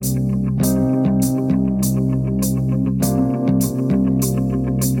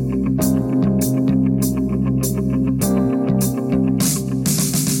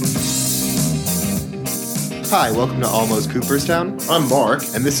Hi, welcome to Almost Cooperstown. I'm Mark,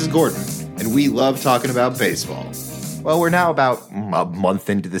 and this is Gordon, and we love talking about baseball. Well, we're now about a month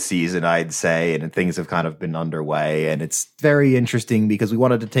into the season, I'd say, and things have kind of been underway, and it's very interesting because we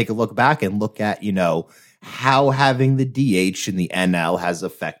wanted to take a look back and look at, how having the DH in the NL has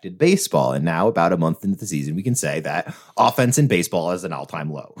affected baseball. And now, about a month into the season, we can say that offense in baseball is an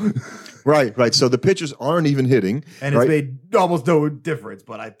all-time low. Right. So the pitchers aren't even hitting. And it's made almost no difference,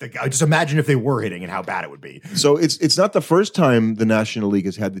 but I just imagine if they were hitting and how bad it would be. So it's not the first time the National League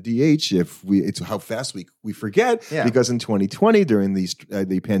has had the DH. It's how fast we forget. Yeah. Because in 2020, during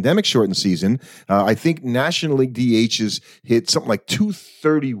the pandemic shortened season, I think National League DHs hit something like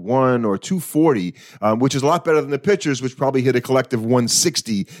 231 or 240, which is a lot better than the pitchers, which probably hit a collective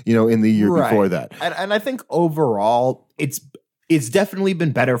 160, in the year before that. And I think overall, it's definitely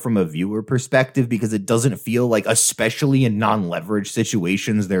been better from a viewer perspective because it doesn't feel like, especially in non-leverage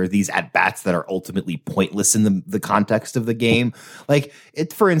situations, there are these at-bats that are ultimately pointless in the context of the game. Like,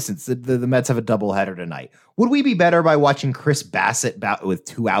 for instance, the Mets have a doubleheader tonight. Would we be better by watching Chris Bassett bat with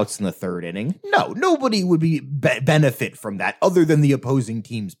 2 outs in the third inning? No, nobody would benefit from that other than the opposing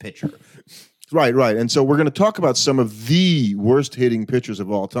team's pitcher. Right. And so we're going to talk about some of the worst hitting pitchers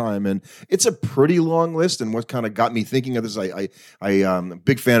of all time. And it's a pretty long list. And what kind of got me thinking of this, I'm a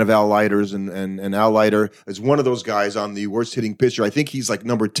big fan of Al Leiter's, and Al Leiter is one of those guys on the worst hitting pitcher. I think he's like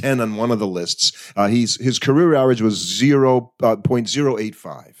number 10 on one of the lists. His career average was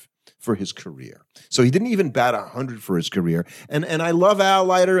 0.085 for his career. So he didn't even bat 100 for his career. And I love Al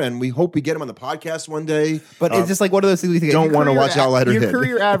Leiter, and we hope we get him on the podcast one day. But it's just like one of those things we think. Don't want to watch Al Leiter hit. Your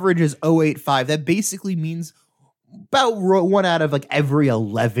career average is 0.85. That basically means about 1 out of like every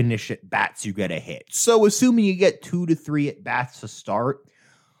 11-ish at bats you get a hit. So assuming you get 2 to 3 at bats to start,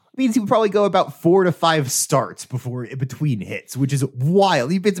 means he would probably go about 4 to 5 starts between hits, which is wild.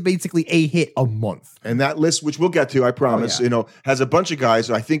 It's basically a hit a month. And that list, which we'll get to, I promise, has a bunch of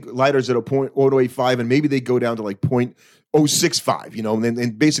guys. I think Leiter's at a 0.085, and maybe they go down to like 0.065,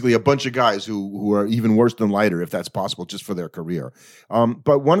 and basically a bunch of guys who are even worse than Leiter, if that's possible, just for their career.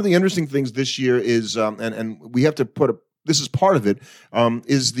 But one of the interesting things this year is, and we have to this is part of it,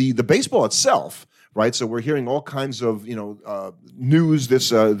 is the baseball itself. Right, so we're hearing all kinds of news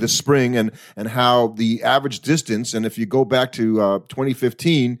this spring, and how the average distance, and if you go back to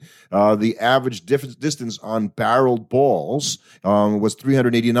 2015, the average distance on barreled balls was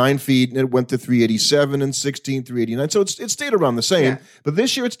 389 feet, and it went to 387 and 16, 389. So it stayed around the same, but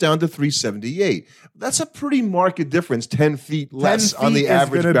this year it's down to 378. That's a pretty marked difference, 10 feet less on the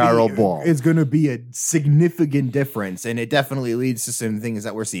average barrel ball. It's going to be a significant difference, and it definitely leads to some things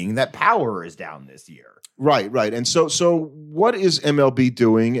that we're seeing. That power is down this year. Right. And so what is MLB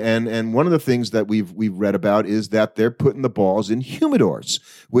doing? And one of the things that we've read about is that they're putting the balls in humidors,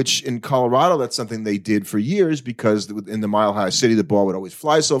 which in Colorado, that's something they did for years because in the Mile High City, the ball would always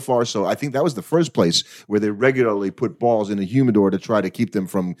fly so far. So I think that was the first place where they regularly put balls in a humidor to try to keep them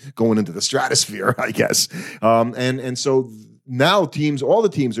from going into the stratosphere, I guess. And so now all the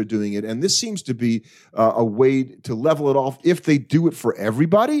teams are doing it. And this seems to be a way to level it off if they do it for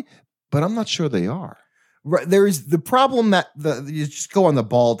everybody. But I'm not sure they are. Right, there's the problem that you just go on the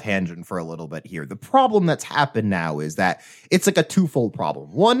ball tangent for a little bit here. The problem that's happened now is that it's like a twofold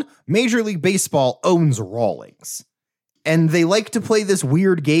problem. One, Major League Baseball owns Rawlings, and they like to play this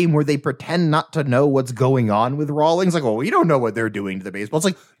weird game where they pretend not to know what's going on with Rawlings. Like, we don't know what they're doing to the baseball. It's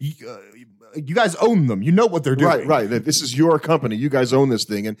like, you guys own them. You know what they're doing. Right. This is your company. You guys own this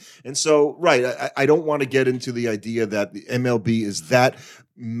thing. And so, I don't want to get into the idea that the MLB is that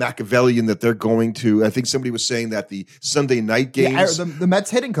Machiavellian that they're going to. I think somebody was saying that the Sunday night games, the Mets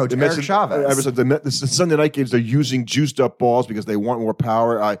hitting coach Eric Chavez, the Sunday night games, they're using juiced up balls because they want more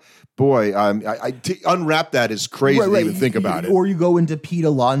power. Unwrap that is crazy to even think about it. Or you go into Pete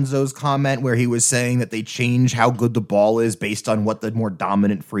Alonso's comment where he was saying that they change how good the ball is based on what the more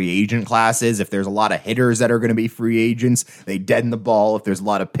dominant free agent class is. If there's a lot of hitters that are going to be free agents, they deaden the ball. If there's a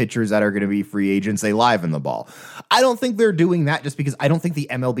lot of pitchers that are going to be free agents, they liven the ball. I don't think they're doing that just because I don't think the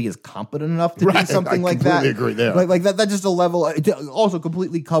MLB is competent enough to do something like that. I completely agree there. Like that. That's just a level to also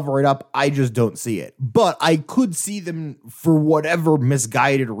completely cover it up. I just don't see it. But I could see them, for whatever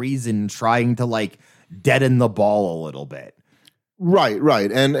misguided reason, trying to deaden the ball a little bit.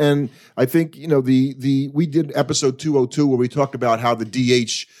 Right. And I think, we did episode 202 where we talked about how the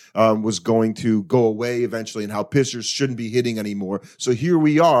DH was going to go away eventually and how pitchers shouldn't be hitting anymore. So here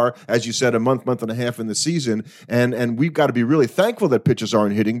we are, as you said, a month and a half in the season. And we've got to be really thankful that pitchers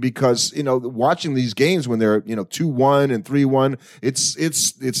aren't hitting because, watching these games when they're, 2-1 and 3-1,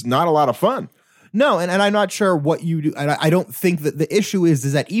 it's not a lot of fun. No, and I'm not sure what you do. And I don't think that the issue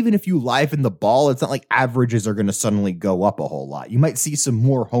is that even if you liven the ball, it's not like averages are going to suddenly go up a whole lot. You might see some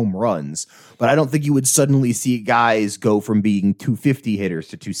more home runs, but I don't think you would suddenly see guys go from being 250 hitters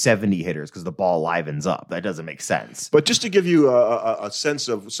to 270 hitters because the ball livens up. That doesn't make sense. But just to give you a sense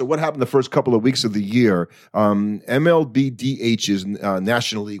of what happened the first couple of weeks of the year, MLB DHs,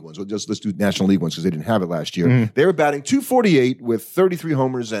 National League ones. Let's do National League ones because they didn't have it last year. Mm-hmm. They were batting 248 with 33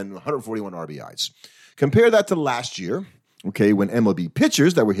 homers and 141 RBIs. Compare that to last year, okay, when MLB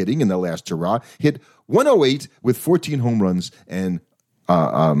pitchers that were hitting in the last hurrah hit 108 with 14 home runs and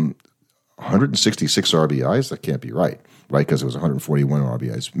 166 RBIs. That can't be right? Because it was 141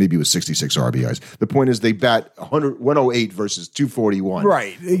 RBIs. Maybe it was 66 RBIs. The point is they bat 108 versus 241.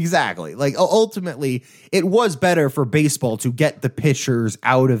 Right, exactly. Like ultimately, it was better for baseball to get the pitchers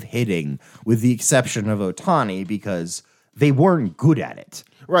out of hitting, with the exception of Ohtani, because they weren't good at it.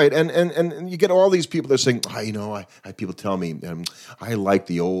 Right, and you get all these people that are saying, I people tell me, I like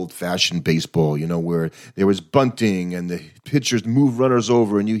the old-fashioned baseball, where there was bunting and the pitchers move runners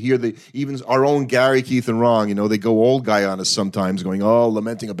over, and you hear even our own Gary, Keith, and Ron, they go old guy on us sometimes, going,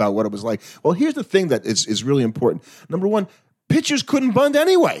 lamenting about what it was like. Well, here's the thing that is really important. Number one, pitchers couldn't bunt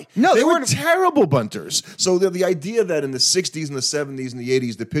anyway. No, they were terrible bunters. So the idea that in the 60s and the 70s and the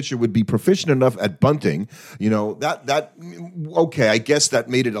 80s, the pitcher would be proficient enough at bunting, okay, I guess that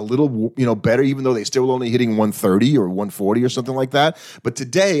made it a little, better, even though they still were only hitting 130 or 140 or something like that. But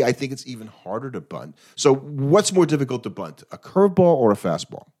today, I think it's even harder to bunt. So what's more difficult to bunt, a curveball or a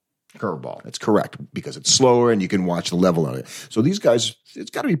fastball? Curveball. That's correct, because it's slower and you can watch the level on it. So these guys,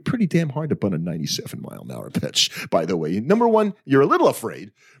 it's got to be pretty damn hard to bunt a 97-mile-an-hour pitch, by the way. Number one, you're a little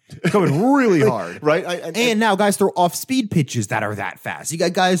afraid. Coming really hard. Right? And now guys throw off-speed pitches that are that fast. You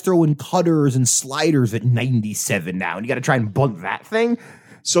got guys throwing cutters and sliders at 97 now, and you got to try and bunt that thing.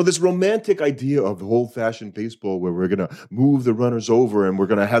 So this romantic idea of the old-fashioned baseball where we're going to move the runners over and we're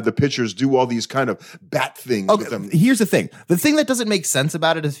going to have the pitchers do all these kind of bat things with them. Here's the thing. The thing that doesn't make sense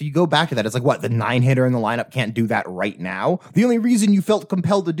about it is if you go back to that, it's like, what, the 9-hitter in the lineup can't do that right now? The only reason you felt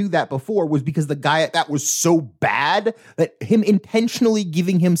compelled to do that before was because the guy at that was so bad that him intentionally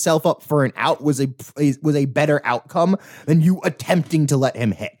giving himself up for an out was a better outcome than you attempting to let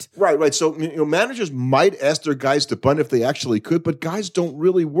him hit. Right. So managers might ask their guys to bunt if they actually could, but guys don't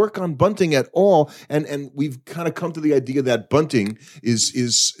really work on bunting at all, and we've kind of come to the idea that bunting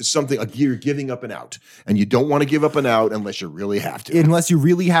is something you're giving up an out, and you don't want to give up an out unless you really have to. And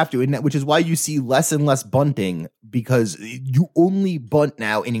which is why you see less and less bunting, because you only bunt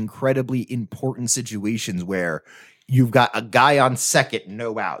now in incredibly important situations where you've got a guy on second,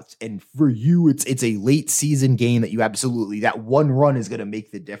 no outs. And for you, it's a late season game that you that one run is going to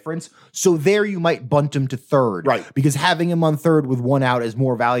make the difference. So there you might bunt him to third. Right. Because having him on third with one out is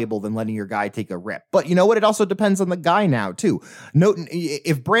more valuable than letting your guy take a rip. But you know what? It also depends on the guy now, too. Note,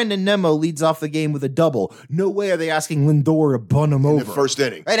 if Brandon Nimmo leads off the game with a double, no way are they asking Lindor to bunt him over. In the first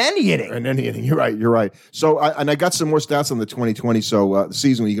inning. At any inning. You're right. So, I got some more stats on the 2020 the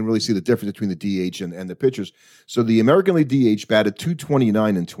season where you can really see the difference between the DH and the pitchers. So the American League DH batted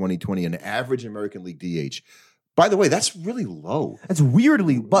 229 in 2020, an average American League DH. By the way, that's really low. That's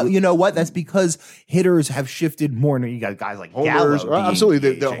weirdly, but you know what? That's because hitters have shifted more. You got guys like homers, Gallo.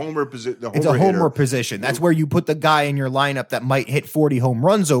 Absolutely, the homer position. It's a homer position. That's where you put the guy in your lineup that might hit 40 home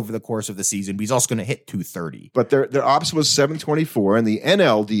runs over the course of the season, but he's also going to hit 230. But their ops was 724, and the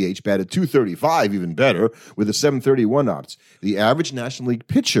NL DH batted 235, even better, with a 731 ops. The average National League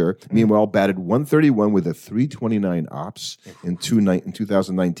pitcher, meanwhile, batted 131 with a 329 ops in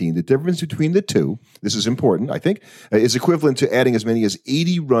 2019. The difference between the two, this is important, I think, is equivalent to adding as many as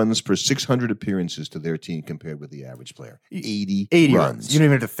 80 runs per 600 appearances to their team compared with the average player. 80 runs. You don't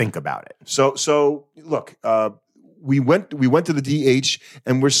even have to think about it. So look, we went to the DH,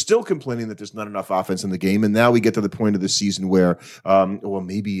 and we're still complaining that there's not enough offense in the game. And now we get to the point of the season where,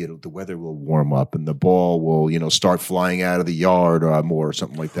 maybe the weather will warm up and the ball will, start flying out of the yard more or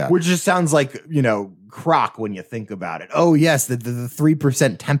something like that. Which just sounds like, crock when you think about it. Oh, yes, the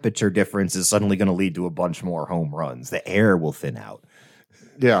 3% temperature difference is suddenly going to lead to a bunch more home runs. The air will thin out.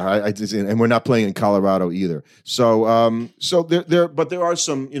 Yeah, and we're not playing in Colorado either. So there are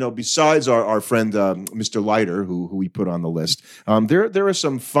some, besides our friend Mr. Leiter, who we put on the list. There are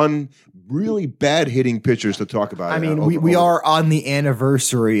some fun, really bad hitting pitchers to talk about. I mean, we are on the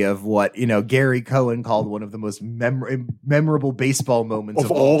anniversary of what Gary Cohen called one of the most memorable baseball moments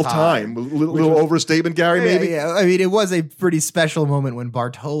of all time. A little overstatement, Gary. Maybe. Yeah. I mean, it was a pretty special moment when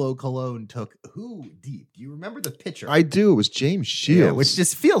Bartolo Colon took who deep. Do you remember the pitcher? I do. It was James Shields. which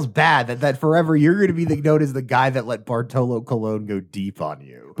just feels bad that forever you're going to be known as the guy that let Bartolo Colon go deep on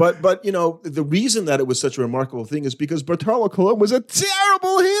you. But you know, the reason that it was such a remarkable thing is because Bartolo Colon was a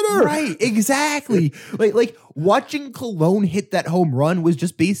terrible hitter. Right, exactly. like watching Colon hit that home run was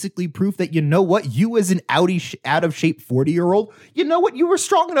just basically proof that, you know what, you as an out of shape 40-year-old, you know what, you were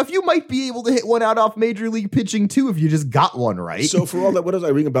strong enough. You might be able to hit one out off major league pitching too if you just got one right. So for all that, what does I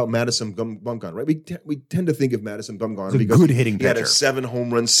reading about Madison Bumgarner? Right, we tend to think of Madison Bumgarner because good hitting he had a 7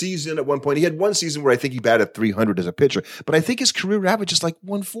 home run season at one point. He had one season where I think he batted 300 as a pitcher, but I think his career average is like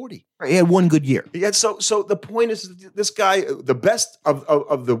 140. He had one good year. Yeah. So the point is, this guy, the best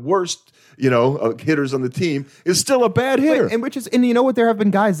of the worst, hitters on the team, is still a bad hitter. And you know what? There have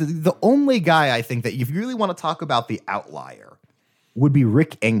been guys. The only guy I think that if you really want to talk about the outlier would be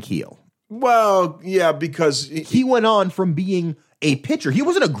Rick Ankiel. Well, yeah, because he went on from being a pitcher. He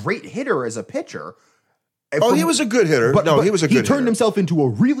wasn't a great hitter as a pitcher. He was a good hitter. But he was a good hitter. He turned himself into a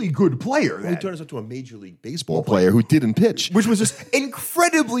really good player. He turned himself into a Major League Baseball player who didn't pitch. Which was just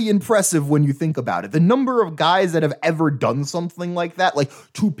incredibly impressive when you think about it. The number of guys that have ever done something like that, like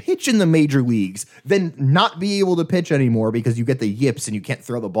to pitch in the major leagues, then not be able to pitch anymore because you get the yips and you can't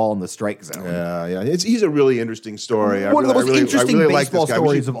throw the ball in the strike zone. Yeah. He's a really interesting story. One of the most interesting baseball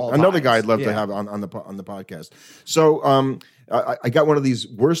stories of all time. Another guy I'd love to have on the podcast. So I got one of these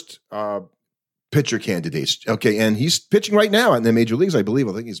worst pitcher candidates. Okay, and he's pitching right now in the major leagues, I believe.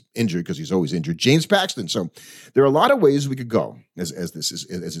 I think he's injured because he's always injured. James Paxton. So there are a lot of ways we could go as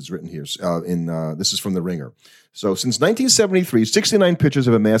it's written here. This is from The Ringer. So since 1973, 69 pitchers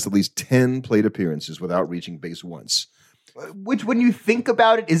have amassed at least 10 plate appearances without reaching base once. Which, when you think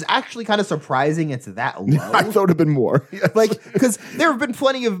about it, is actually kind of surprising it's that low. I thought it would have been more. Because there have been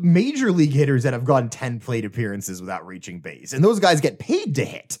plenty of major league hitters that have gone 10 plate appearances without reaching base, and those guys get paid to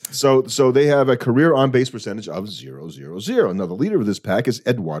hit. So they have a career on-base percentage of 0.000. Now, the leader of this pack is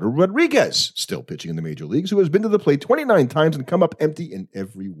Eduardo Rodriguez, still pitching in the major leagues, who has been to the plate 29 times and come up empty in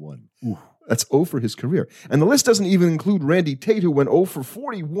every one. Ooh. That's 0 for his career. And the list doesn't even include Randy Tate, who went 0 for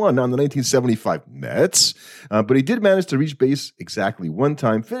 41 on the 1975 Mets. But he did manage to reach base exactly one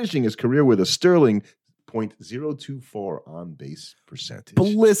time, finishing his career with a sterling .024 on-base percentage.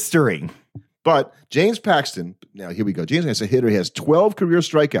 Blistering. But James Paxton, now here we go. James as a hitter has 12 career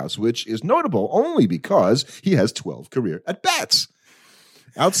strikeouts, which is notable only because he has 12 career at-bats.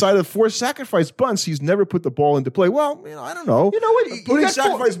 Outside of 4 sacrifice bunts, he's never put the ball into play. Well, I don't know. You know what? Putting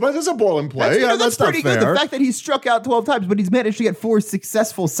sacrifice bunts is a ball in play. That's pretty not fair. Good. The fact that he struck out 12 times, but he's managed to get 4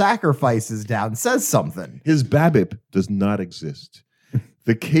 successful sacrifices down says something. His BABIP does not exist.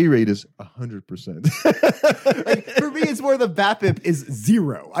 The K rate is 100%. For me, it's more the BABIP is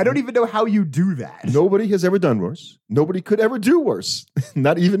 0. I don't even know how you do that. Nobody has ever done worse. Nobody could ever do worse.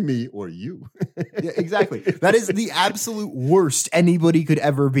 Not even me or you. Yeah, exactly. That is the absolute worst anybody could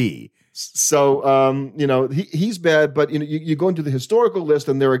ever be. So, he's bad, but you go into the historical list,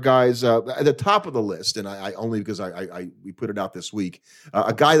 and there are guys at the top of the list, and I only because we put it out this week.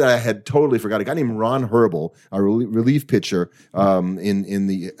 A guy that I had totally forgot, a guy named Ron Herbel, a relief pitcher,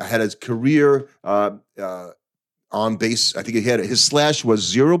 had his career on base. I think he had his slash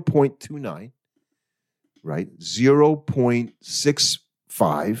was 0.29, right,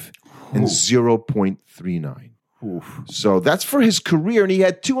 0.65, and 0.39. Oof. So that's for his career, and he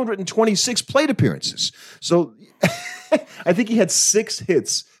had 226 plate appearances. So I think he had 6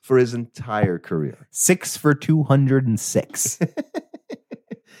 hits for his entire career. 6 for 206.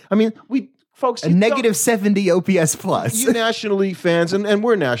 I mean, folks, a negative 70 OPS plus. You National League fans, and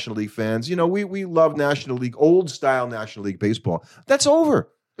we're National League fans. We love National League, old style National League baseball. That's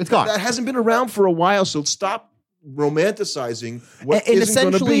over. It's gone. That hasn't been around for a while. So stop romanticizing what isn't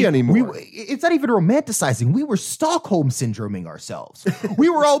going to be anymore. It's not even romanticizing. We were Stockholm syndroming ourselves. We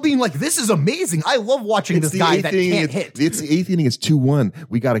were all being like, this is amazing. I love watching this guy that can't hit. It's the 8th inning. It's 2-1.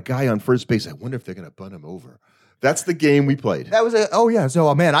 We got a guy on first base. I wonder if they're going to bunt him over. That's the game we played. That was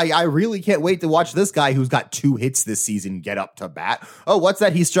So, man, I really can't wait to watch this guy who's got 2 hits this season get up to bat. Oh, what's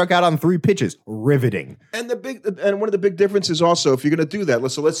that? He struck out on 3 pitches. Riveting. And one of the big differences also, if you're going to do that,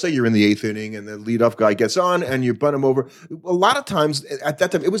 let's say you're in the 8th inning and the leadoff guy gets on and you bunt him over. A lot of times at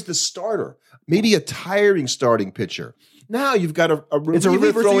that time, it was the starter, maybe a tiring starting pitcher. Now you've got a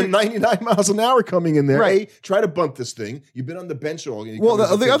reliever throwing 99 miles an hour coming in there. Right. Hey, try to bunt this thing. You've been on the bench all game. Well,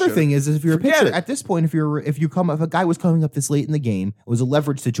 the other thing is if you're a pitcher, at this point, if a guy was coming up this late in the game, it was a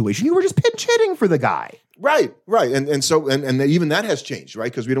leverage situation, you were just pinch hitting for the guy. Right, and so even that has changed,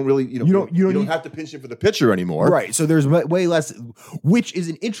 right? Because we don't really, you don't have to pinch hit for the pitcher anymore, right? So there's way less, which is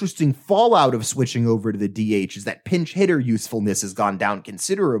an interesting fallout of switching over to the DH. Is that pinch hitter usefulness has gone down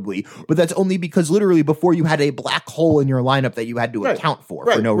considerably, but that's only because literally before you had a black hole in your lineup that you had to account for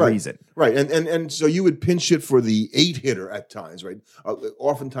no reason, right? And so you would pinch hit for the 8 hitter at times, right?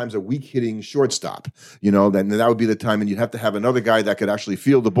 Oftentimes a weak hitting shortstop, then that would be the time, and you'd have to have another guy that could actually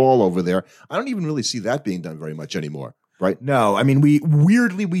field the ball over there. I don't even really see that being done very much anymore, right? No, I mean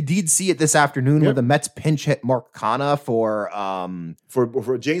we did see it this afternoon where the Mets pinch hit Mark Canha for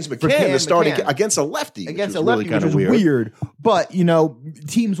James McCann to start against a lefty, which was weird. But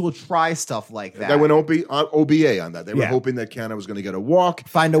teams will try stuff like that. They went OBA on that. They were hoping that Canha was going to get a walk,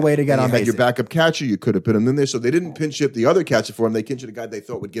 find a way to get on base. Your backup catcher, you could have put him in there, so they didn't pinch hit the other catcher for him. They pinch hit a guy they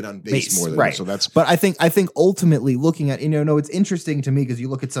thought would get on base more than him. So that's. But I think ultimately looking at it's interesting to me because you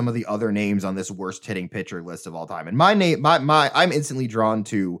look at some of the other names on this worst hitting pitcher list of all time, and I'm instantly drawn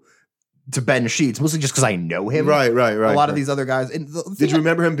to Ben Sheets, mostly just because I know him. Right. A lot of these other guys. And did you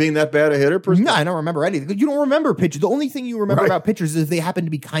remember him being that bad a hitter? No, I don't remember anything. You don't remember pitchers. The only thing you remember about pitchers is they happen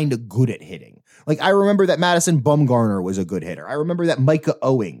to be kind of good at hitting. Like I remember that Madison Bumgarner was a good hitter. I remember that Micah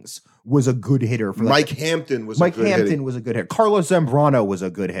Owings was a good hitter. Mike Hampton was a good hitter. Carlos Zambrano was a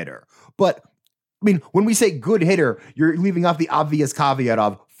good hitter. But I mean, when we say good hitter, you're leaving off the obvious caveat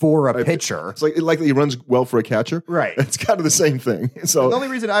of for a pitcher. It's like he runs well for a catcher. Right. It's kind of the same thing. So the only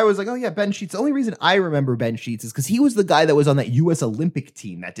reason I was like, oh yeah, Ben Sheets. The only reason I remember Ben Sheets is because he was the guy that was on that U.S. Olympic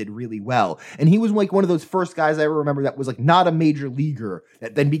team that did really well. And he was like one of those first guys I ever remember that was like not a major leaguer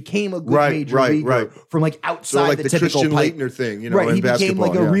that then became a good major leaguer from like outside like the typical Christian Laettner thing, right. He became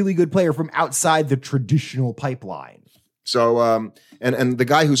like a yeah. really good player from outside the traditional pipeline. So, and the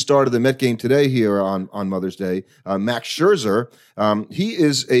guy who started the Met game today here on Mother's Day, Max Scherzer, he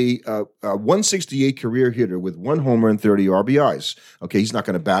is a 168 career hitter with 1 homer and 30 RBIs. Okay, he's not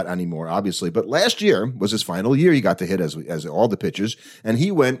going to bat anymore, obviously, but last year was his final year. He got to hit as all the pitchers, and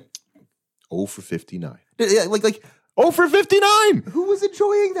he went 0 for 59. Like 0 for 59. Who was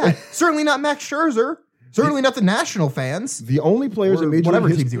enjoying that? Certainly not Max Scherzer. Certainly not the national fans. The only players in Major whatever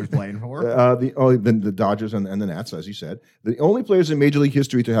League teams he was playing for. The Dodgers and the Nats, as you said. The only players in Major League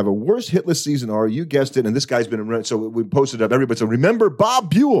history to have a worse hitless season are, you guessed it, and this guy's been around, so we posted up everybody. So remember Bob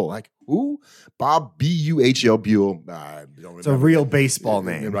Buell. Like, who? Bob B-U-H-L Buell. I don't remember. It's a real baseball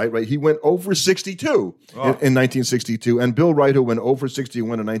name. Right. He went 0 for 62 in 1962, and Bill Wright, who went 0 for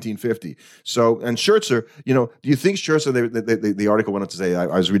 61 in 1950. So, and Scherzer, do you think Scherzer, the article went on to say, I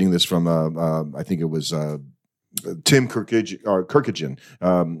was reading this from, I think it was Tim Kirkajian.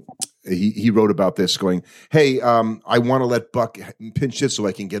 He wrote about this going, hey, I want to let Buck pinch hit so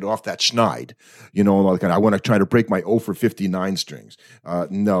I can get off that schneid. I want to try to break my 0 for 59 strings.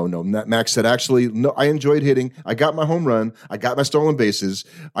 No. Max said, actually, no, I enjoyed hitting. I got my home run. I got my stolen bases.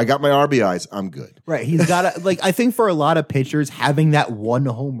 I got my RBIs. I'm good. Right. He's got I think for a lot of pitchers, having that 1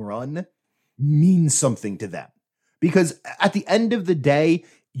 home run means something to them. Because at the end of the day,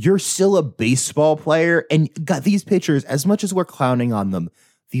 you're still a baseball player, and got these pitchers, as much as we're clowning on them,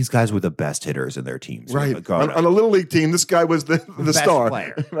 these guys were the best hitters in their teams. Right. On a little league team, this guy was the star.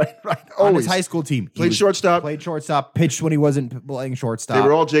 Player. Right. Always. On his high school team. Played shortstop, pitched when he wasn't playing shortstop. They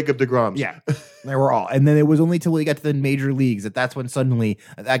were all Jacob deGroms. Yeah. They were all. And then it was only till we got to the major leagues that's when suddenly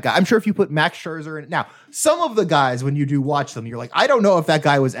that guy, I'm sure if you put Max Scherzer in. Now, some of the guys, when you do watch them, you're like, I don't know if that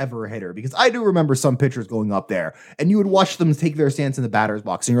guy was ever a hitter, because I do remember some pitchers going up there and you would watch them take their stance in the batter's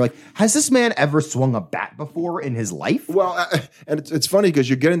box and you're like, has this man ever swung a bat before in his life? Well, and it's funny because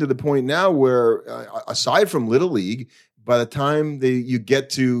you're getting to the point now where aside from Little League, by the time you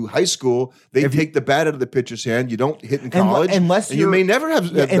get to high school, they take the bat out of the pitcher's hand. You don't hit in college, unless you may never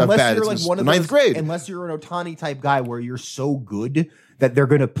have a bat. You're like one of ninth grade, unless you're an Ohtani type guy where you're so good that they're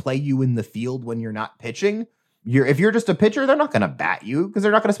going to play you in the field when you're not pitching. If you're just a pitcher, they're not going to bat you because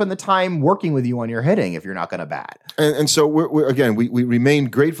they're not going to spend the time working with you on your hitting if you're not going to bat. And so we remain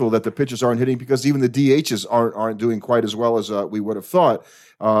grateful that the pitchers aren't hitting, because even the DHs aren't doing quite as well as we would have thought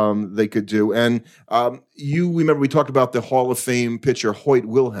they could do. And you remember we talked about the Hall of Fame pitcher Hoyt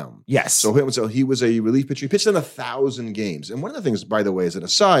Wilhelm. Yes. So he was a relief pitcher. He pitched in 1,000 games. And one of the things, by the way, as an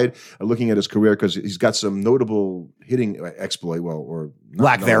aside, looking at his career, because he's got some notable hitting exploit, or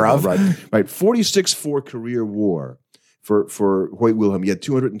lack thereof. Right. 46-4 career WAR. for Hoyt Wilhelm. He had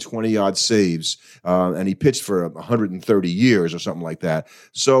 220 odd saves, and he pitched for 130 years or something like that.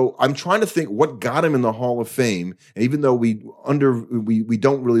 So I'm trying to think what got him in the Hall of Fame. And even though we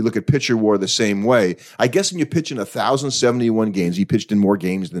don't really look at pitcher WAR the same way, I guess when you pitch in 1,071 games, he pitched in more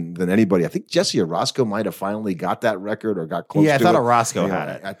games than anybody. I think Jesse Orosco might have finally got that record or got close to it. Yeah, I thought Orosco had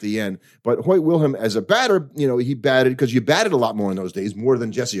it at the end. But Hoyt Wilhelm, as a batter, he batted, because you batted a lot more in those days, more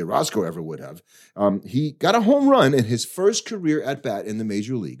than Jesse Orosco ever would have. He got a home run in his first career at bat in the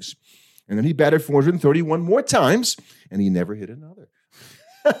major leagues. And then he batted 431 more times, and he never hit another.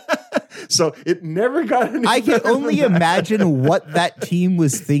 So it never got any I can only imagine what that team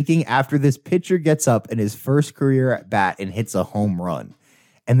was thinking after this pitcher gets up in his first career at bat and hits a home run.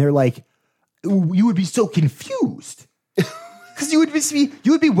 And they're like, you would be so confused. Because you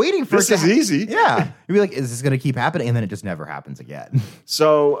would be waiting for this is easy. Yeah. You'd be like, is this going to keep happening? And then it just never happens again.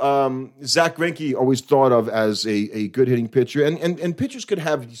 So Zach Greinke always thought of as a good hitting pitcher. And pitchers could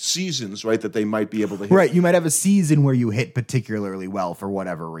have seasons, right, that they might be able to hit. Right. You might have a season where you hit particularly well for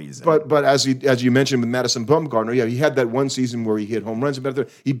whatever reason. But as you mentioned with Madison Bumgarner, yeah, he had that one season where he hit home runs.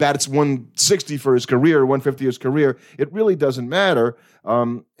 He batted 160 for his career, 150 his career. It really doesn't matter.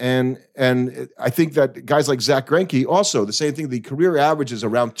 And I think that guys like Zach Greinke also, the same thing, the career average is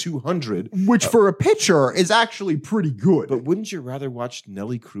around 200. Which for a pitcher is actually pretty good. But wouldn't you rather watch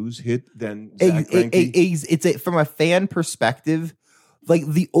Nelly Cruz hit than Zach Greinke? It's from a fan perspective, like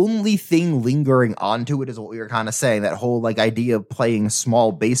the only thing lingering onto it is what we were kind of saying, that whole like idea of playing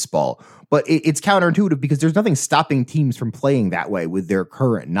small baseball. But it's counterintuitive because there's nothing stopping teams from playing that way with their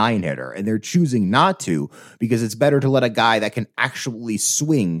current 9-hitter, and they're choosing not to because it's better to let a guy that can actually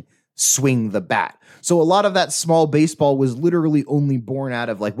swing the bat. So a lot of that small baseball was literally only born out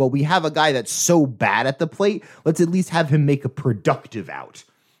of like, well, we have a guy that's so bad at the plate, let's at least have him make a productive out.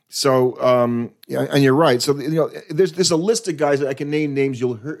 So, yeah, and you're right. So, there's a list of guys that I can name names.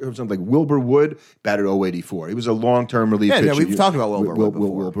 You'll hear something like Wilbur Wood, batted 084. He was a long-term relief pitcher. Yeah, we've talked about Wilbur Wood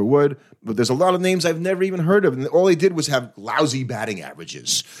before. Wilbur Wood. But there's a lot of names I've never even heard of. And all he did was have lousy batting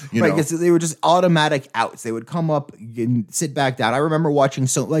averages. Right, because they were just automatic outs. They would come up and sit back down. I remember watching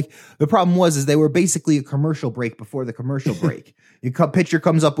the problem was they were basically a commercial break before the commercial break. Your pitcher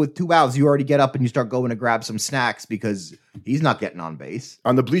comes up with 2 outs, you already get up and you start going to grab some snacks because he's not getting on base.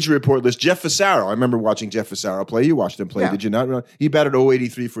 On the Bleacher Report list, Jeff Fassaro. I remember watching Jeff Fassaro play. You watched him play, did you not? He batted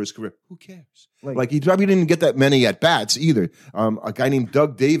 083 for his career. Who cares? Like he probably didn't get that many at bats either. A guy named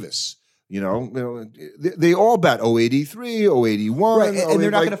Doug Davis. They all bat 083, 081. Right, and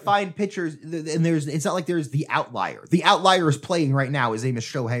they're not going to find pitchers. And it's not like there's the outlier. The outlier is playing right now. His name is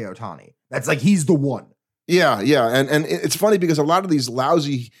Shohei Ohtani. That's like he's the one. Yeah. And it's funny because a lot of these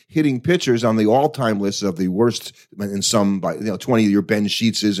lousy hitting pitchers on the all-time list of the worst, and some by 20 of your Ben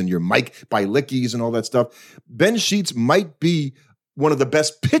Sheetses and your Mike Bilicki's and all that stuff. Ben Sheets might be one of the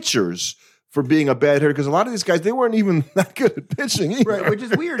best pitchers for being a bad hitter, because a lot of these guys, they weren't even that good at pitching either. Right, which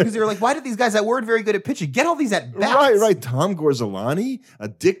is weird because they were like, why did these guys that weren't very good at pitching get all these at bats? Right. Tom Gorzolani,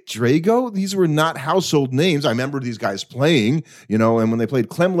 Dick Drago, these were not household names. I remember these guys playing, and when they played,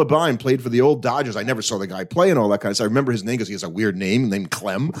 Clem Labine played for the old Dodgers. I never saw the guy play and all that kind of stuff. I remember his name because he has a weird name named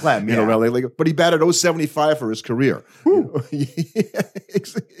Clem. But he batted 075 for his career.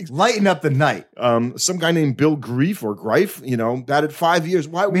 Lighten up the night. Some guy named Bill Greif, batted 5 years.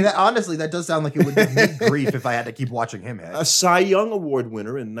 Why? Honestly, that does sound like it would give me grief if I had to keep watching him hit. A Cy Young Award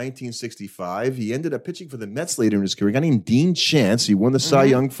winner in 1965. He ended up pitching for the Mets later in his career. A guy named Dean Chance. He won the Cy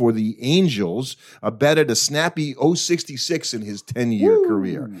Young for the Angels. Batted a snappy 066 in his 10-year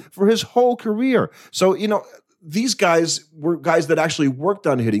career. For his whole career. So, these guys were guys that actually worked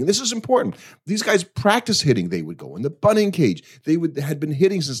on hitting. This is important. These guys practice hitting. They would go in the bunting cage. They had been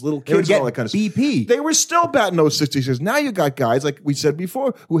hitting since little kids and all that kind of BP. stuff. They were still batting 066. Now you got guys, like we said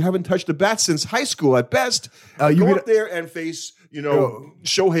before, who haven't touched a bat since high school at best. Go up there and face, Shohei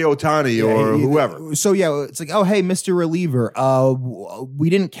Ohtani or whoever. So, it's like, oh, hey, Mr. Reliever,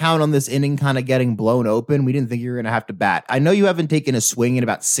 we didn't count on this inning kind of getting blown open. We didn't think you were going to have to bat. I know you haven't taken a swing in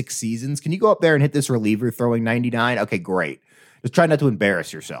about 6 seasons. Can you go up there and hit this reliever throwing 99? Okay, great. Just try not to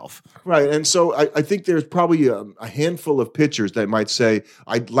embarrass yourself. Right. And so I think there's probably a handful of pitchers that might say,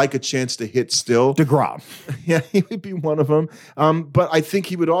 I'd like a chance to hit still. DeGrom. Yeah, he would be one of them. But I think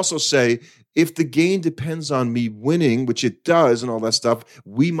he would also say, if the game depends on me winning, which it does and all that stuff,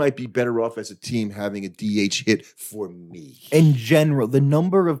 we might be better off as a team having a DH hit for me. In general, the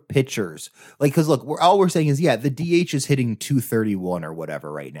number of pitchers, like, because look, all we're saying is, yeah, the DH is hitting 231 or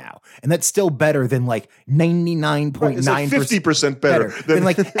whatever right now. And that's still better than like 99.9%. It's like 50% better than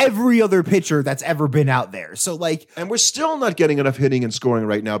like every other pitcher that's ever been out there. So like, and we're still not getting enough hitting and scoring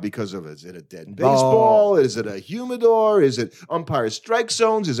right now because of, is it a dead baseball? Is it a humidor? Is it umpire strike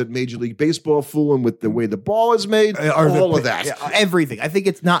zones? Is it Major League Baseball fooling with the way the ball is made? All of that. Everything. I think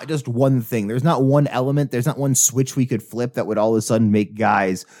it's not just one thing. There's not one element. There's not one switch we could flip that would all of a sudden make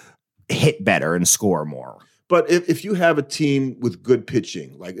guys hit better and score more. But if you have a team with good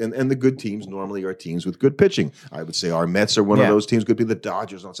pitching, like and the good teams normally are teams with good pitching. I would say our Mets are one of those teams. Could be the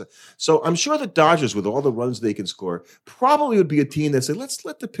Dodgers. So I'm sure the Dodgers, with all the runs they can score, probably would be a team that say, let's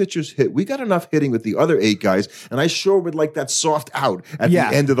let the pitchers hit. We got enough hitting with the other 8 guys, and I sure would like that soft out at the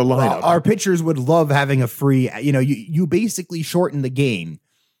end of the lineup. Our pitchers would love having a free. You basically shorten the game.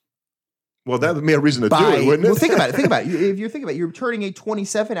 Well, that would be a reason to do it, wouldn't it? Well, think about it. If you're thinking about it, you're turning a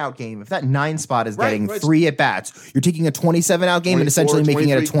 27-out game. If that 9 spot is getting 3 at-bats, you're taking a 27-out game and essentially making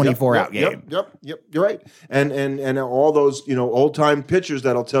it a 24-out game. Yep. You're right. And all those, old-time pitchers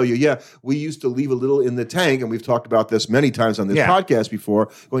that'll tell you, we used to leave a little in the tank, and we've talked about this many times on this podcast before,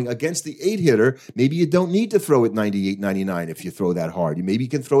 going against the 8-hitter, maybe you don't need to throw it 98, 99 if you throw that hard. Maybe you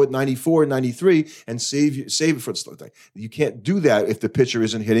can throw it 94, 93 and save it for the slow thing. You can't do that if the pitcher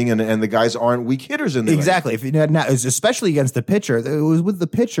isn't hitting and the guys aren't weak hitters in there. Exactly. If especially against the pitcher, it was with the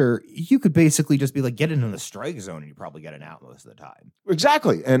pitcher, you could basically just be like, get into the strike zone, and you probably get an out most of the time.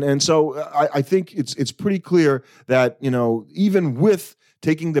 Exactly. And so I think it's pretty clear that, even with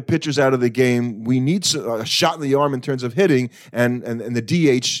taking the pitchers out of the game, we need a shot in the arm in terms of hitting, and the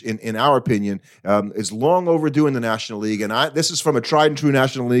DH, in our opinion, is long overdue in the National League. And this is from a tried and true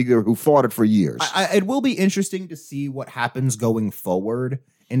National Leaguer who fought it for years. It will be interesting to see what happens going forward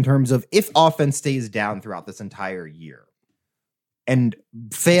in terms of if offense stays down throughout this entire year. And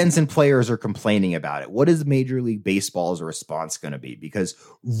fans and players are complaining about it. What is Major League Baseball's response going to be? Because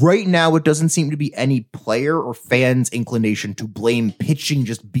right now it doesn't seem to be any player or fans' inclination to blame pitching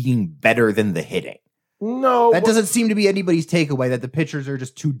just being better than the hitting. No. That doesn't seem to be anybody's takeaway, that the pitchers are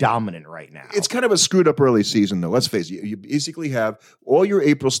just too dominant right now. It's kind of a screwed up early season, though. Let's face it. You basically have all your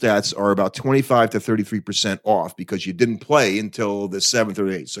April stats are about 25 to 33% off because you didn't play until the 7th or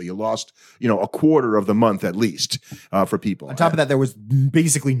 8th. So you lost, a quarter of the month at least for people. On top of that, there was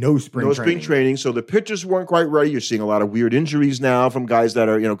basically no spring training. So the pitchers weren't quite ready. You're seeing a lot of weird injuries now from guys that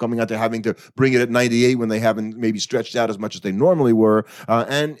are, coming out to having to bring it at 98 when they haven't maybe stretched out as much as they normally were.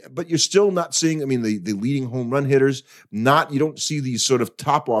 But you're still not seeing, the leading home run hitters, you don't see these sort of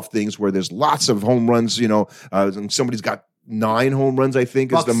top off things where there's lots of home runs, and somebody's got 9 home runs, I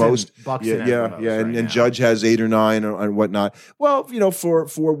think, is the most. And Judge has 8 or 9 and whatnot. Well, for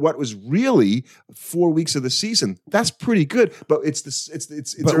what was really 4 weeks of the season, that's pretty good. But it's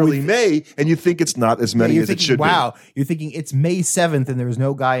early May, and you think it's not as many as it should be. Wow, you're thinking it's May 7th, and there was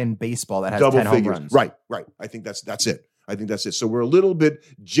no guy in baseball that has double 10 figures. home runs. Right. I think that's it. I think that's it. So we're a little bit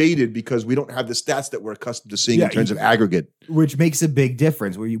jaded because we don't have the stats that we're accustomed to seeing in terms of aggregate. Which makes a big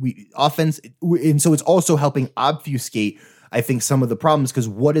difference. Where we offense, and so it's also helping obfuscate, I think, some of the problems, because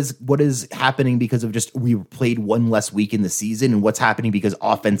what is happening because of just we played one less week in the season, and what's happening because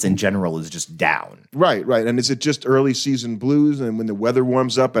offense in general is just down. Right. And is it just early season blues? And when the weather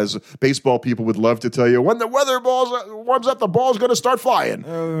warms up, as baseball people would love to tell you, when the weather warms up, the ball's going to start flying.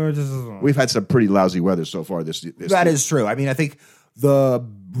 We've had some pretty lousy weather so far this That is true. I think the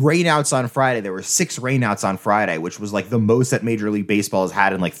rainouts on Friday, there were 6 rainouts on Friday, which was like the most that Major League Baseball has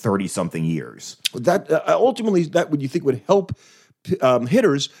had in like 30-something years. That ultimately, that would you think would help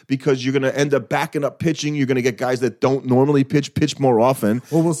hitters, because you're going to end up backing up pitching. You're going to get guys that don't normally pitch more often.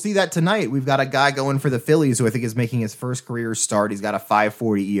 Well, we'll see that tonight. We've got a guy going for the Phillies who I think is making his first career start. He's got a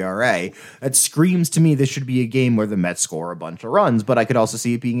 5.40 ERA. That screams to me this should be a game where the Mets score a bunch of runs, but I could also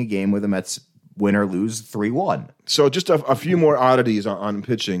see it being a game where the Mets win or lose 3-1. So just a few more oddities on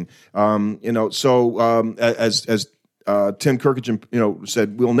pitching. As Tim Kirkagin,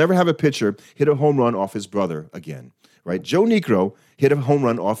 said, we'll never have a pitcher hit a home run off his brother again. Right? Joe Niekro hit a home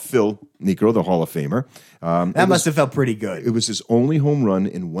run off Phil Niekro, the Hall of Famer. That must have felt pretty good. It was his only home run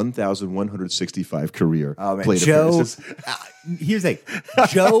in 1,165 career. Oh, man. Joe, here's the thing.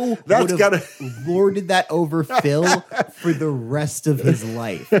 Joe would have lorded that over Phil for the rest of his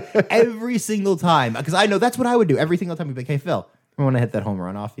life. Every single time. Because I know that's what I would do. Every single time he'd be like, hey, Phil, I want to hit that home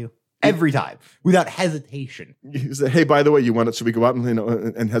run off you. every time without hesitation. You say, hey, by the way, should we go out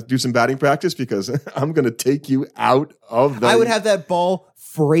and do some batting practice because I'm going to take you out of the. I would have that ball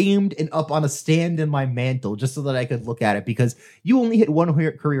framed and up on a stand in my mantle just so that I could look at it because you only hit one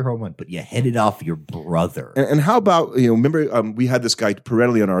career home run, but you hit it off your brother. And how about remember we had this guy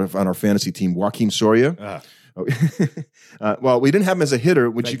perennially on our fantasy team, Joaquin Soria. Well, we didn't have him as a hitter,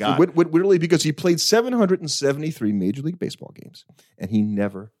 which literally because he played 773 Major League Baseball games and he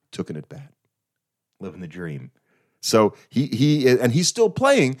never took an at bat. Living the dream. So he's still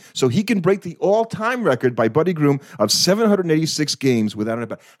playing, so he can break the all-time record by Buddy Groom of 786 games without an at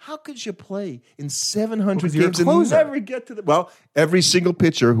bat. How could you play in 700 games and never get to the? Well, every single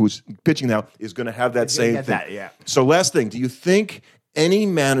pitcher who's pitching now is going to have that same thing. So last thing, do you think any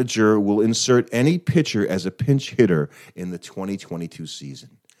manager will insert any pitcher as a pinch hitter in the 2022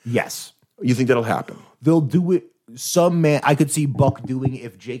 season? Yes. You think that'll happen? They'll do it. I could see Buck doing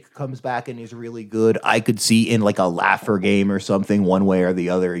if Jake comes back and is really good. I could see in like a Laffer game or something, one way or the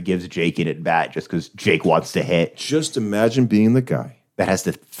other, he gives Jake an at bat just because Jake wants to hit. Just imagine being the guy that has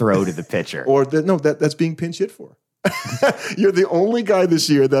to throw to the pitcher, or that's being pinch hit for. You're the only guy this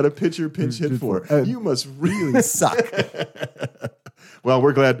year that a pitcher pinch hit for. You must really suck. Well,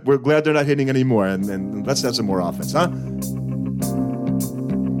 we're glad they're not hitting anymore, and let's have some more offense, huh?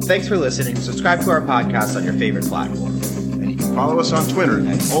 Thanks for listening. Subscribe to our podcast on your favorite platform. And you can follow us on Twitter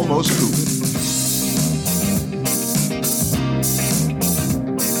at AlmostCoop.